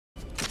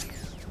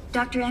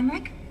Dr.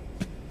 Emmerich?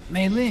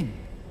 Mei Ling.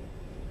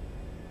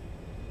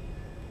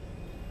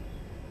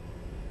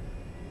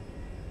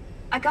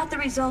 I got the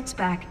results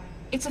back.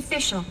 It's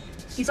official.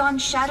 He's on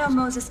Shadow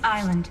Moses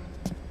Island.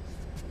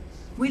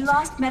 We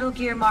lost Metal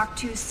Gear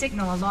Mark II's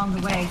signal along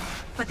the way,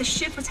 but the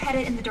ship was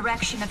headed in the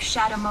direction of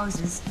Shadow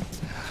Moses.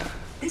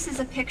 This is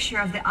a picture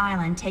of the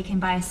island taken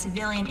by a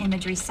civilian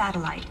imagery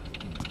satellite.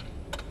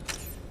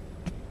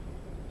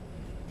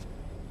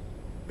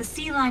 The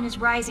sea line is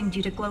rising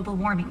due to global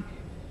warming.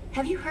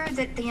 Have you heard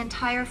that the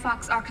entire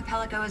Fox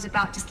Archipelago is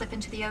about to slip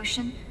into the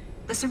ocean?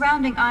 The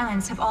surrounding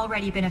islands have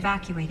already been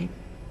evacuated.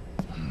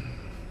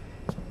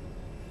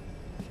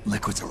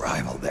 Liquid's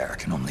arrival there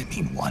can only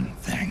mean one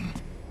thing.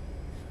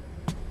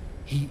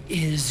 He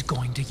is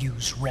going to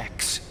use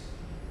Rex.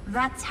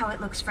 That's how it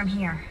looks from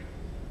here.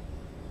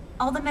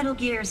 All the Metal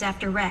Gears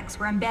after Rex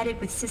were embedded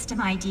with system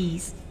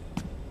IDs.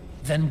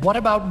 Then what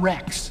about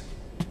Rex?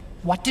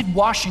 What did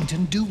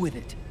Washington do with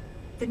it?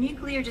 The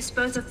nuclear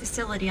disposal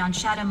facility on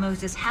Shadow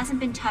Moses hasn't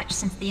been touched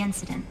since the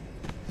incident.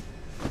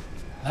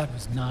 That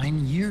was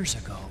 9 years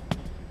ago.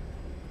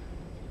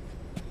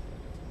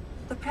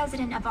 The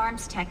president of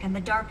Armstech and the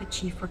DARPA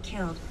chief were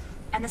killed,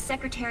 and the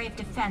Secretary of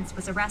Defense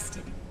was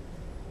arrested.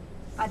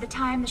 By the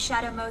time the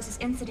Shadow Moses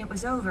incident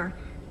was over,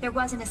 there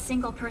wasn't a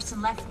single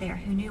person left there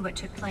who knew what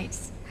took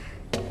place.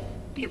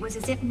 It was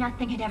as if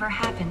nothing had ever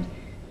happened.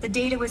 The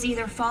data was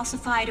either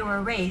falsified or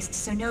erased,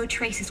 so no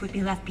traces would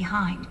be left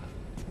behind.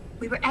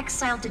 We were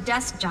exiled to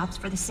desk jobs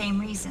for the same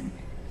reason.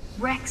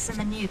 Rex and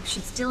the nuke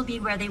should still be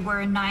where they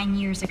were 9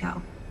 years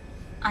ago.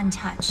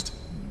 Untouched.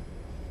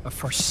 A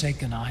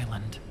forsaken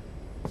island.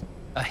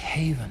 A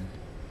haven.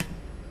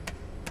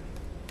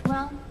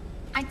 Well,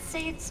 I'd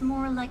say it's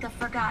more like a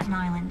forgotten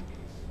island.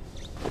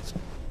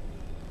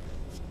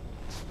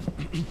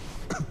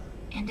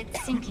 And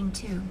it's sinking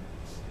too.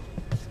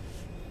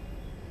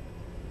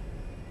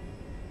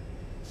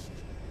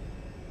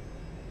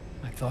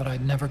 I thought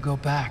I'd never go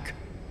back.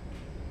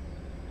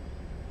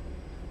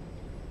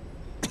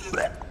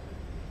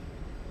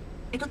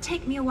 It'll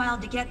take me a while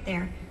to get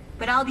there,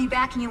 but I'll be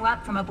backing you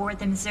up from aboard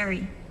the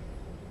Missouri.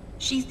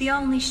 She's the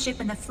only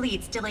ship in the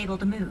fleet still able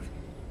to move,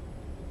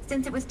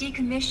 since it was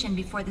decommissioned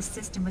before the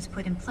system was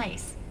put in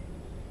place.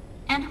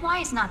 And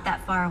Hawaii's not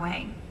that far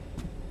away.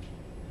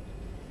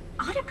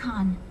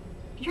 Otacon,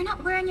 you're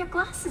not wearing your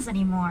glasses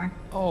anymore.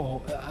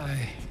 Oh,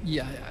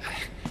 yeah,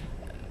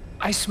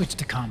 I switched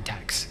to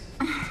contacts.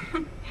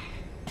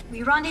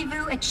 We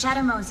rendezvous at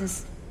Shadow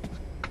Moses.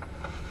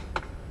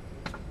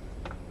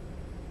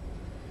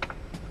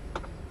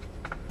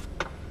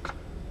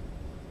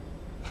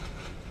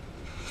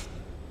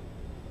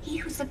 He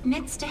who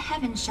submits to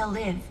heaven shall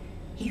live.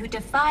 He who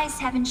defies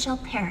heaven shall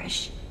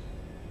perish.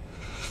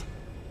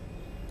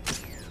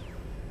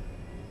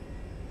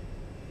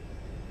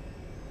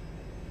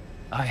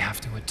 I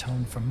have to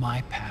atone for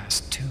my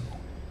past, too.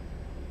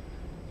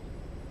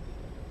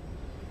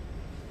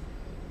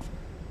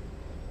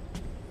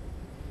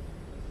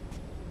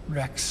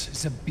 Rex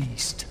is a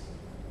beast,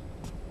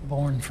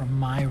 born from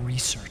my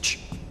research.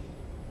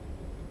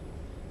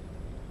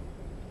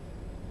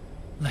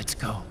 Let's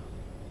go.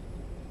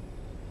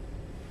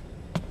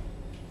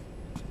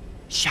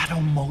 Shadow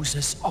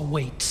Moses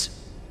awaits.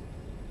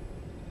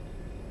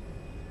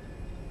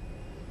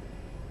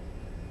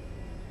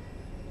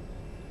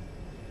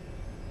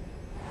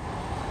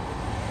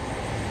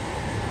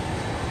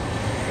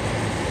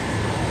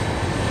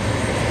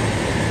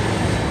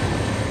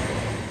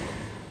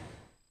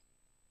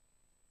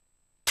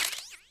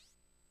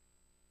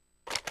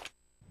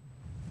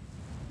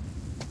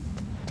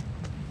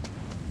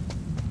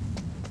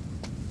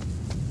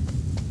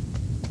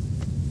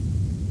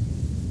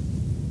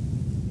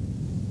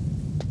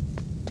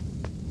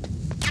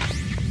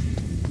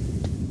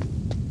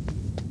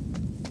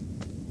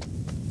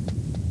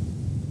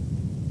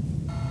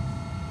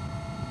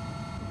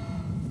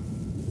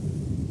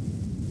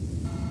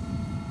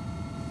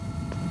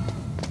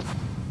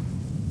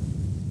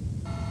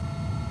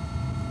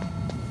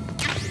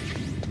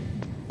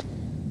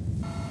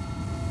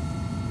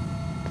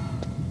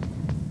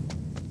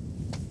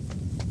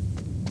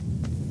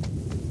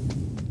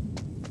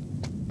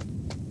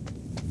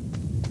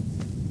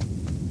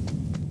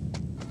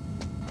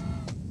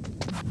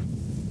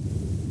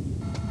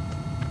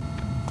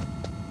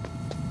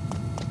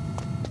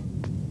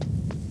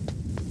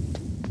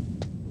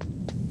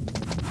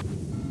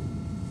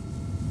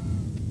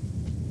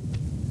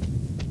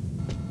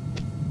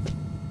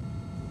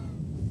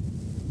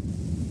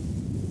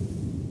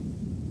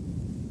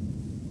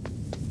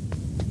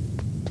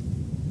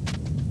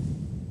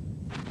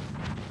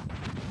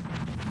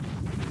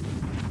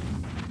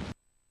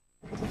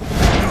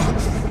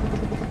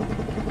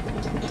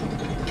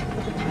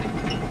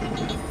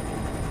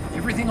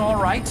 Everything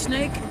all right,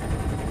 Snake?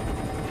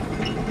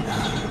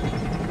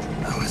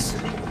 I was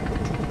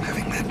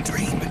having that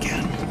dream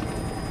again.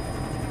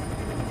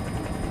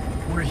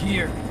 We're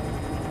here.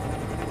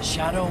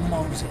 Shadow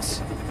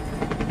Moses.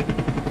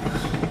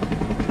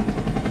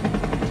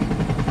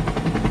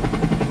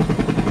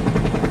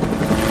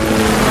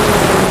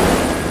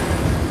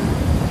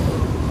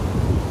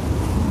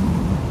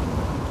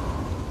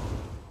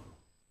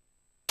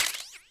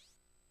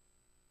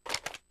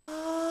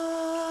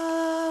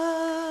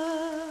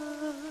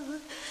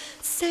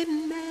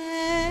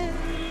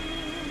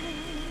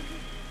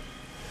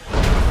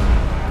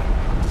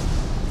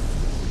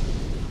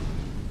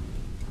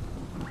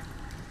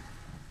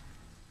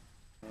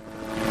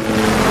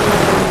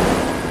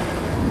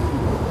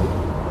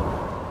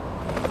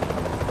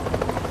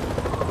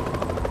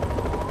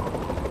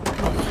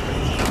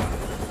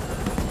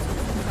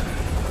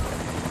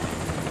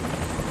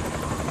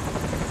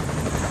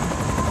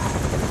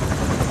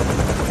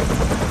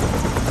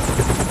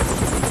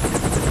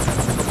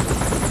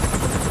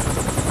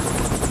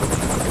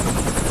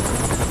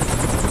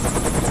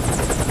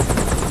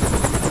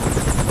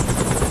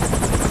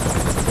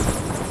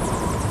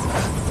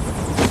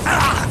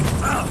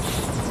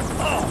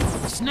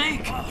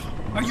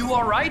 You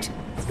all right?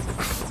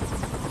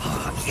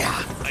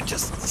 Yeah, I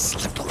just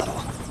slipped a little.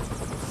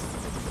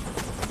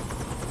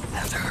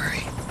 Have to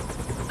hurry.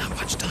 Not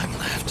much time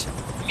left.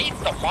 Meet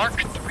the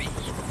Mark III.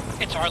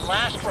 It's our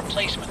last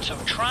replacement, so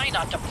try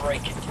not to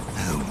break it.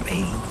 Who,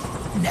 me?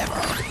 Never.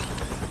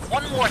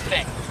 One more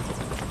thing.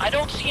 I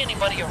don't see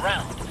anybody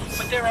around,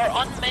 but there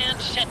are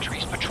unmanned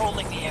sentries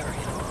patrolling the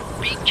area.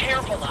 Be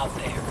careful out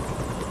there.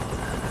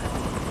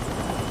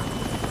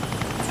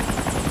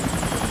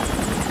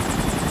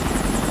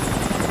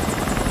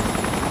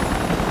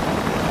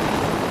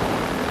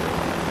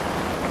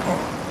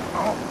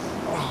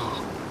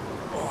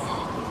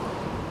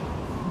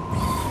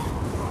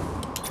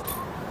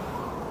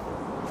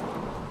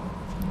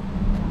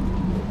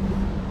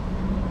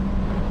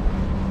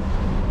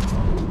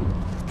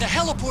 The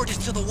heliport is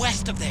to the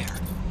west of there.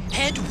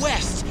 Head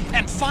west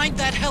and find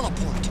that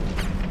heliport.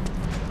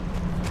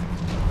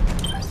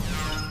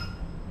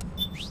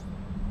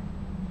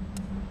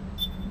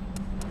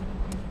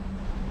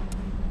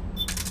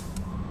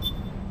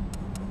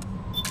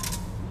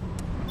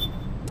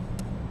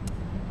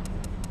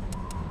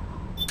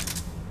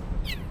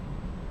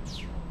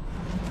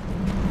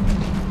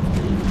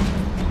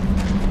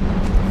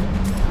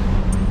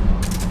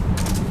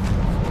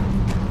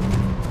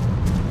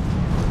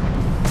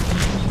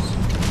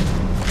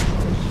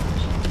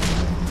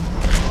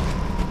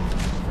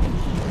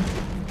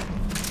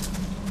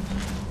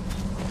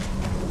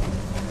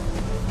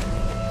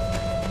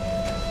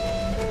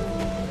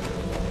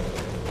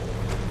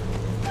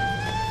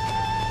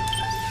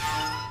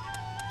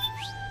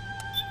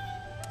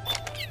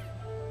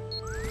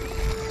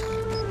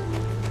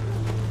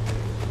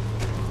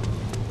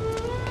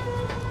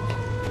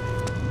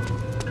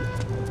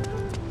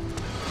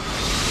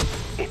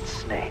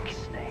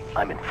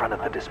 I'm in front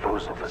of the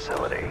disposal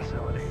facility.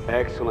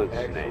 Excellent,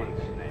 Snake.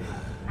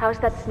 How's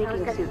that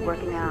sneaking suit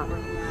working out?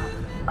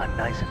 I'm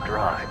nice and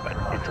dry, but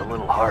it's a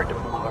little hard to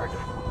move.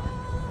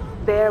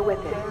 Bear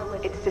with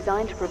it. It's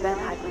designed to prevent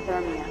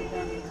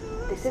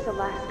hypothermia. This is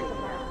Alaska, you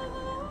know.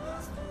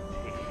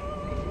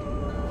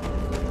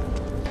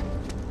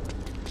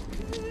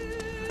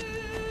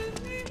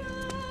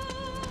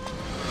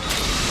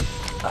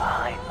 A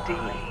high D.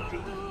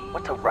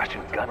 What's a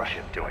Russian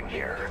gunship doing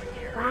here?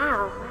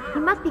 Wow, he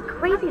must be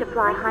crazy to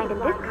fly Hind in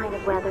this kind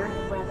of weather.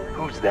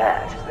 Who's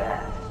that?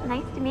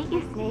 Nice to meet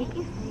you, Snake.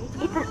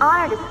 It's an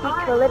honor to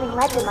speak to a living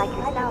legend like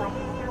yourself.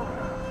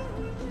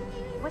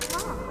 What's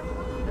wrong?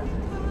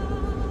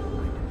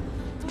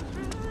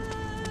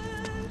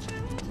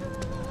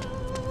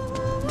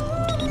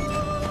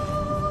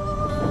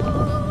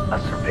 A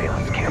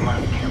surveillance camera?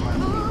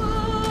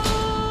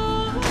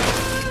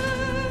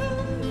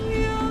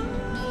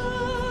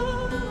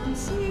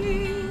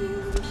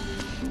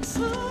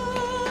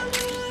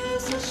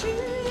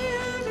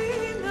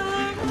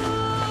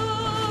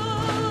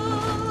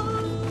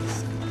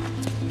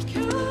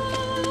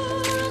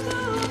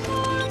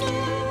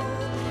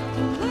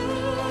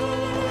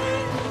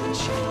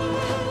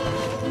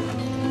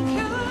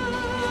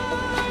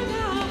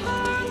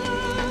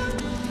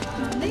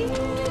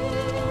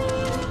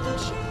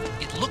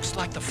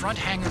 Like the front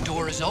hangar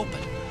door is open.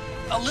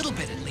 A little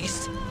bit, at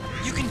least.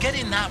 You can get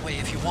in that way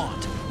if you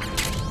want.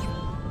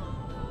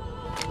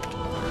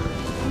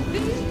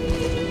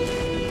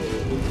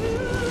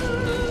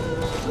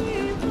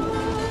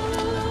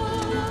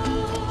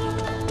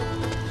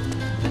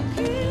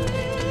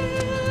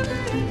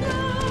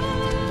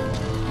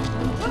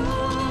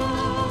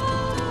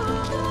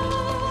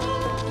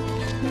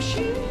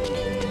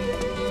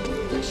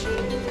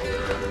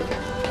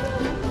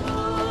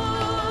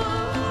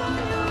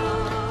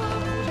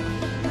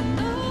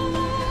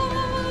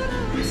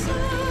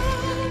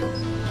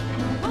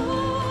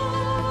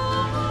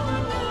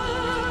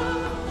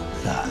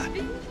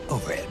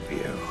 Overhead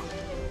view.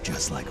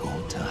 Just like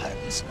old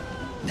times.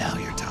 Now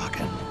you're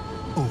talking.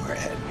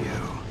 Overhead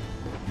view.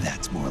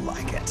 That's more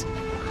like it.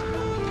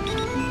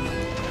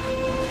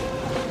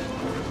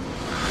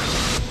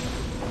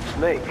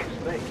 Snake,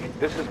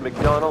 this is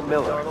McDonnell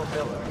Miller.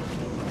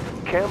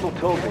 Campbell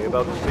told me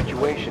about the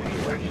situation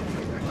here.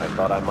 I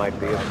thought I might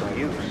be of some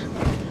use.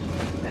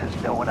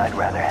 There's no one I'd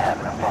rather have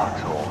in a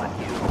foxhole than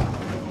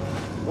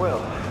you.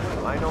 Well,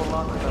 I know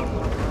lots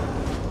about